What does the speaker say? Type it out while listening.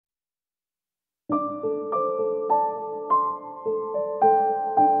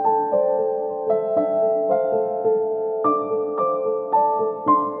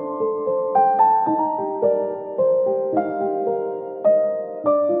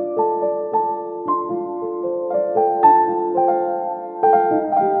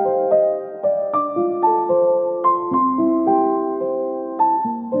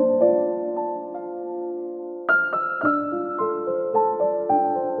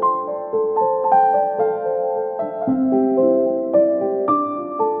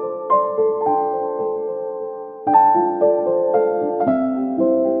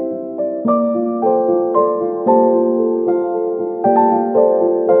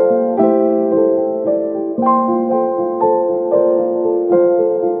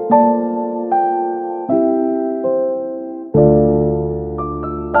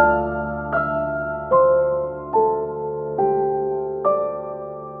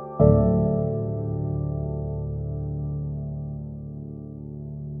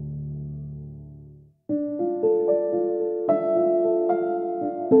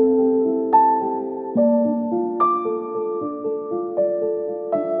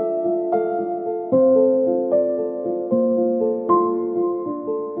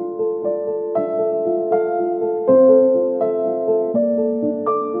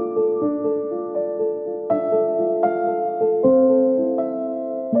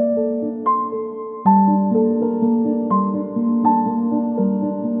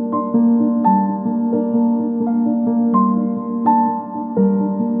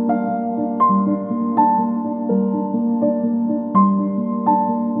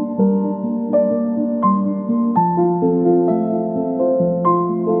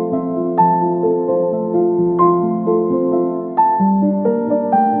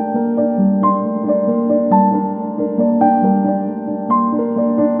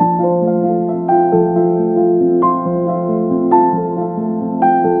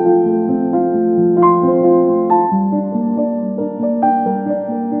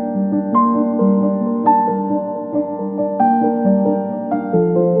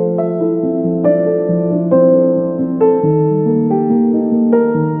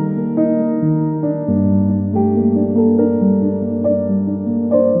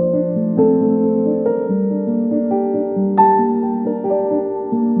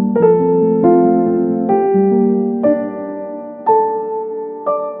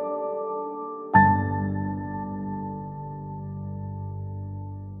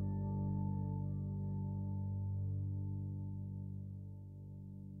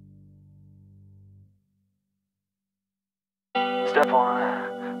Step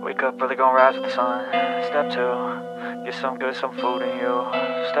 1, wake up early, gonna rise with the sun. Step 2, get some good, some food in you.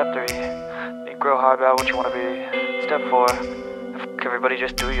 Step 3, think real hard about what you wanna be. Step 4, fuck everybody,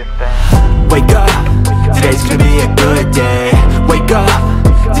 just do your thing. Wake up, today's gonna be a good day. Wake up,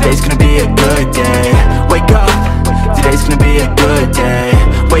 today's gonna be a good day. Wake up, today's gonna be a good day.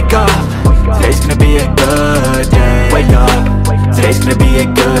 Wake up, today's gonna be a good day. Wake up, today's gonna be a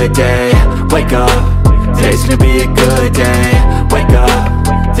good day. Wake up, today's gonna be a good day. Wake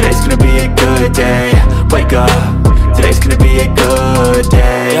up, today's gonna be a good day. Wake up, today's gonna be a good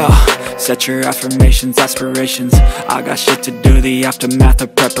day. Yo, set your affirmations, aspirations. I got shit to do, the aftermath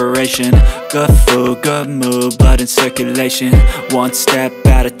of preparation. Good food, good mood, blood in circulation. One step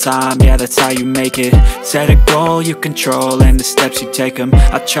at a time, yeah, that's how you make it. Set a goal you control and the steps you take them.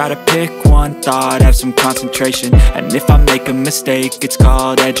 I try to pick one thought, have some concentration. And if I make a mistake, it's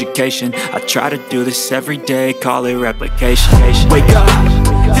called education. I try to do this every day, call it replication. Wake up,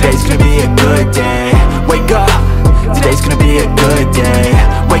 today's gonna be a good day. Wake up, today's gonna be a good day.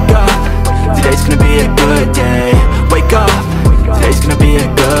 Wake up, today's gonna be a good day. Wake up, today's gonna be a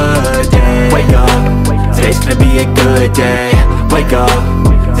good day. Wake up, today's gonna be a good day. Wake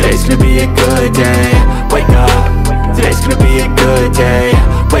up, today's gonna be a good day. Wake up, today's gonna be a good day.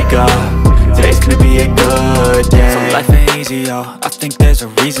 Wake up, today's gonna be a good day. So life ain't easy, yo, I think there's a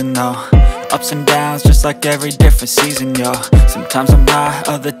reason though. Ups and downs, just like every different season, yo. Sometimes I'm high,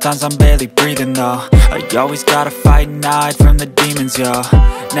 other times I'm barely breathing, though. I always gotta fight and hide from the demons, yo.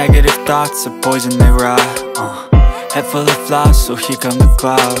 Negative thoughts are poison, they rot. Head full of flies, so here come the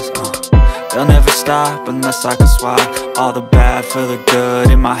clouds. They'll never stop unless I can swap all the bad for the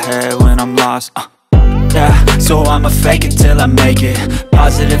good in my head when I'm lost. Yeah, so I'ma fake it till I make it.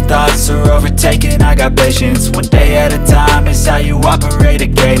 Positive thoughts are overtaken, I got patience. One day at a time is how you operate a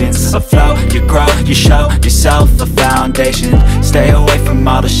cadence. A flow, you grow, you show yourself a foundation. Stay away from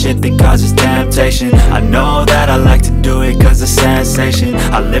all the shit that causes temptation. I know that I like to do it cause it's sensation.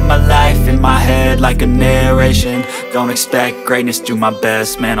 I live my life in my head like a narration. Don't expect greatness, do my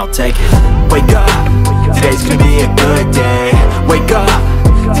best, man, I'll take it. Wake up, today's gonna be a good day. Wake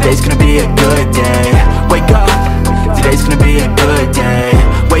up, today's gonna be a good day. Wake up, today's gonna be a good day.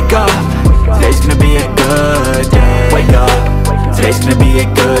 Wake up, today's gonna be a good day. Wake up, today's gonna be a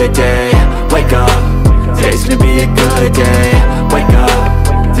good day. Wake up, today's gonna be a good day. Wake up,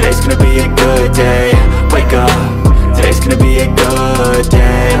 today's gonna be a good day. Wake up, today's gonna be a good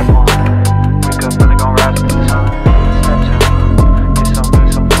day. Wake up early, gonna rise with the sun. Step 2, get some good,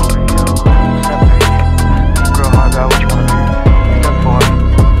 some food in you. Step 3, think real hard about what you wanna be. Step 4,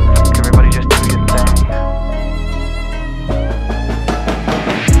 everybody just do your thing.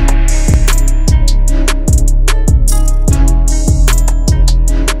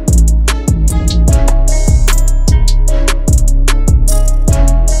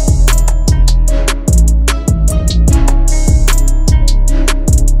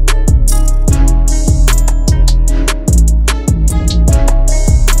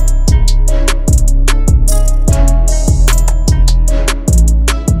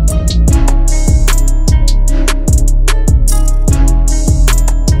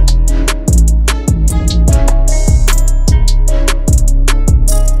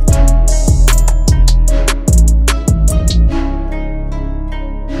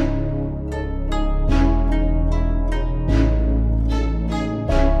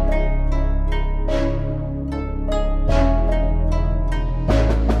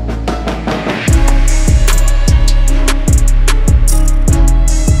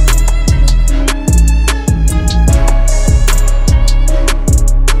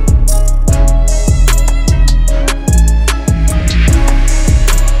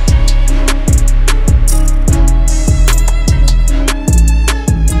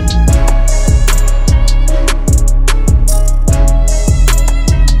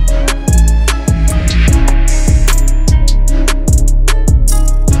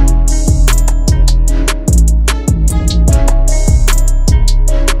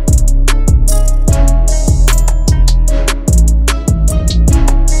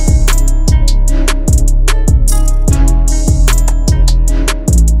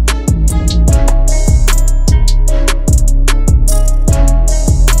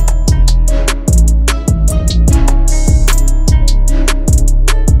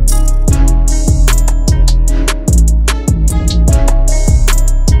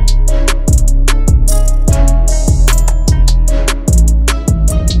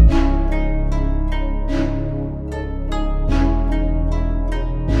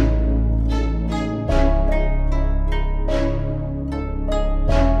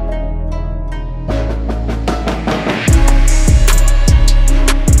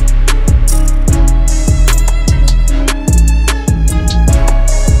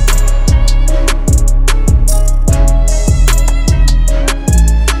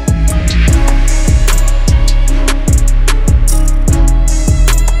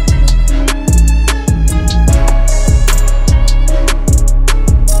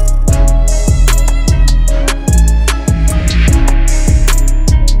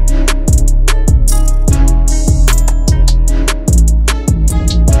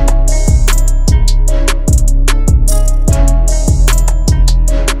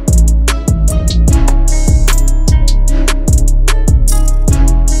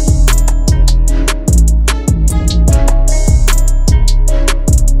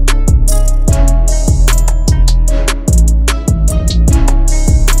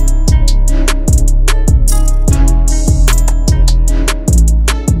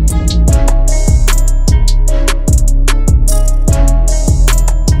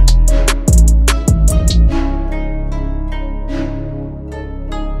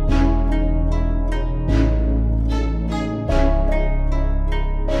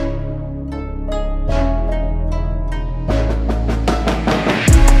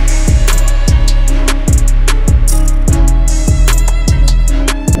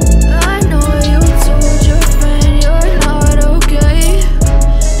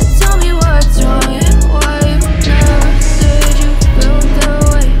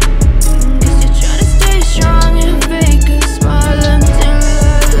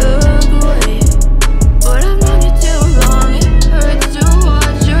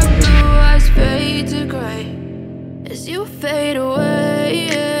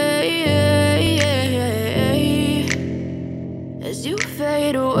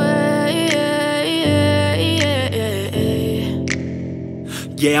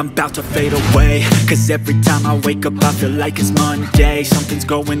 yeah, I'm about to fade away. Cause every time I wake up I feel like it's Monday. Something's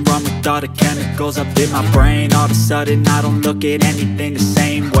going wrong with all the chemicals up in my brain. All of a sudden I don't look at anything the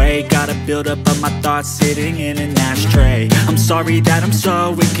same way. Gotta build up of my thoughts sitting in an ashtray. I'm sorry that I'm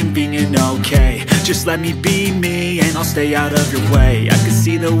so inconvenient, okay. Just let me be me and I'll stay out of your way. I can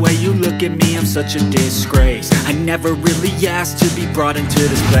see the way you look at me, I'm such a disgrace. I never really asked to be brought into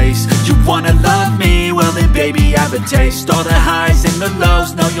this place. You wanna love me? Well then baby, have a taste. All the highs and the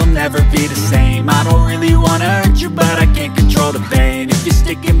lows, no, you'll never be the same. I don't really wanna hurt you, but I can't control the pain. If you're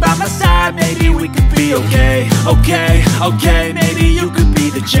sticking by my side, maybe we could be okay. Okay, maybe you could be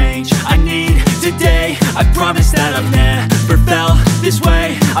the change I need today. I promise that I've never felt this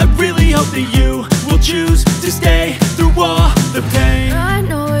way. I really hope that you will choose to stay through all the pain. I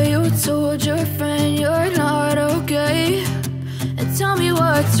know you told your friend you're not okay, and tell me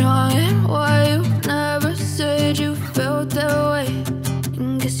what's wrong and why you never said you felt that way.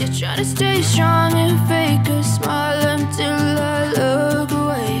 Guess you're trying to stay strong and fake a smile until I look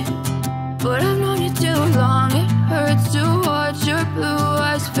away. But I've known you too long, it hurts to watch your blue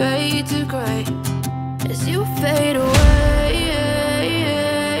eyes fade to gray as you fade away.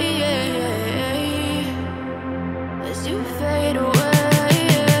 As you fade away.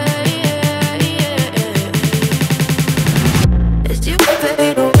 As you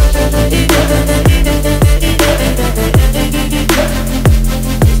fade away.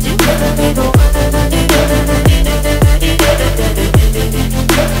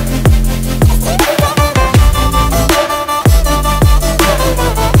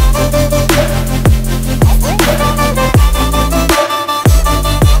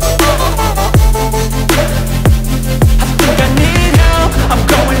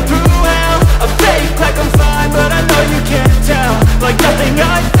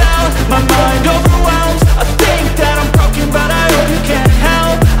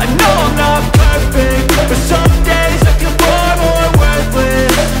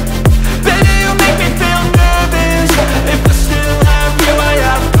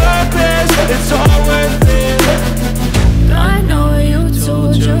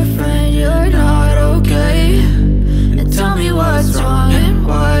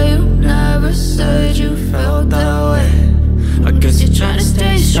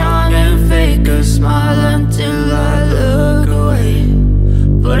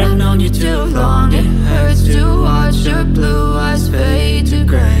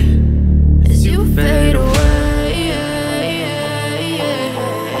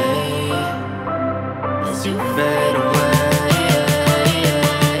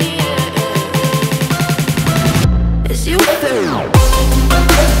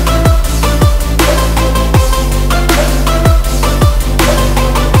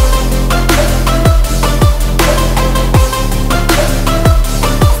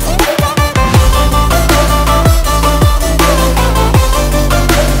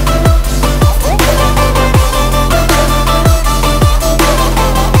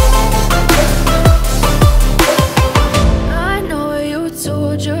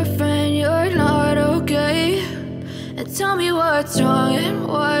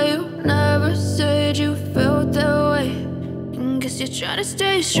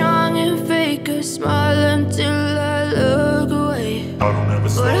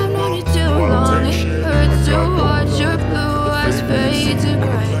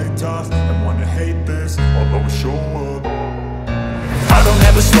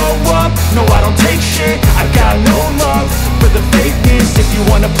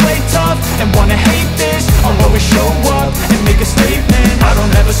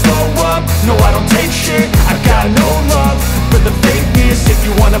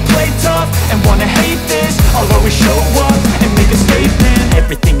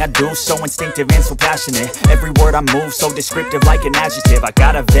 So instinctive and so passionate. Every word I move so descriptive like an adjective. I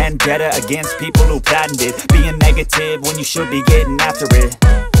got a vendetta against people who patented being negative when you should be getting after it.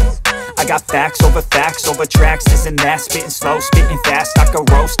 I got facts over tracks, this and that. Spitting slow, spitting fast. I could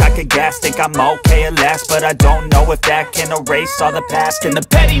roast, I could gas. Think I'm okay at last, but I don't know if that can erase all the past. And the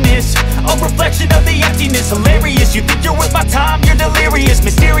pettiness, a reflection of the emptiness. Hilarious, you think you're worth my time, you're delirious.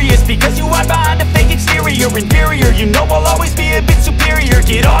 Mysterious, because you hide behind a fake exterior. Inferior, you know I'll always be a bit superior.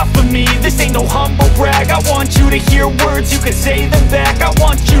 Get off of me, this ain't no humble brag. I want you to hear words, you can say them back. I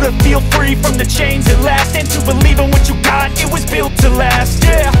want you to feel free from the chains at last, and to believe in what you got, it was built to last,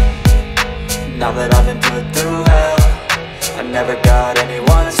 yeah. Now that I've been put through hell, I never got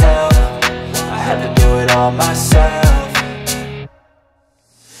anyone's help. I had to do it all myself.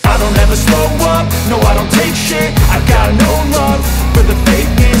 I don't ever slow up, no I don't take shit. I got no love for the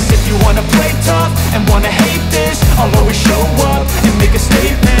fakeness. If you wanna play tough and wanna hate this, I'll always show up and make a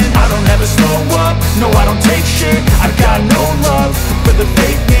statement.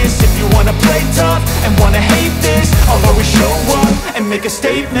 make a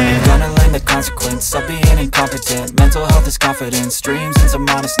statement. I'm gonna learn the consequence of being incompetent. Mental health is confidence, dreams and some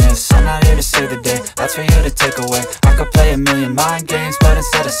honestness. I'm not here to save the day, that's for you to take away. I could play a million mind games, but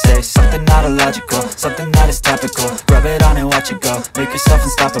instead I say something not illogical, something that is topical. Rub it on and watch it go, make yourself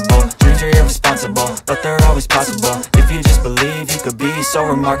unstoppable. Dreams are irresponsible, but they're always possible. If you just believe, you could be so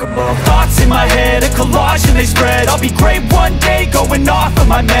remarkable. Thoughts in my head, a collage and they spread. I'll be great one day, going off of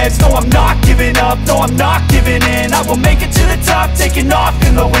my meds. No, I'm not giving up, no, I'm not giving in. I will make it to the top, taking off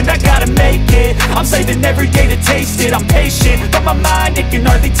in the wind. I gotta make it, I'm saving every day to taste it. I'm patient, but my mind, it can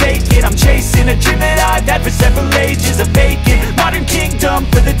hardly take it. I'm chasing a dream that I've had for several ages. A vacant, modern kingdom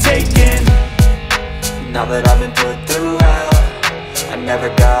for the taking. Now that I've been put through hell, I never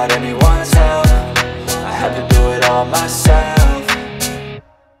got anyone's help. I had to do it all myself.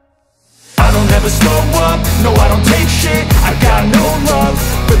 I don't ever slow up, no I don't take shit. I got no love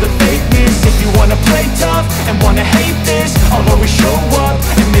for the fakeness. If you wanna play tough and wanna hate this, I'll always show up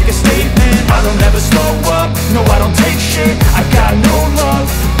and make a statement. I don't ever slow up, no I don't take shit. I got no love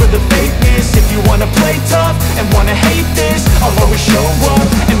for the fakeness. If you wanna play tough and wanna hate this, I'll always show up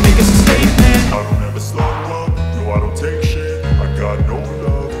and make a statement. I don't ever slow up, no I don't take shit. I got no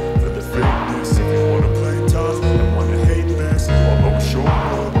love for the fakeness. If you wanna play tough and wanna hate this, I'll always show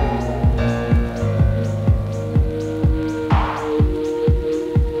up.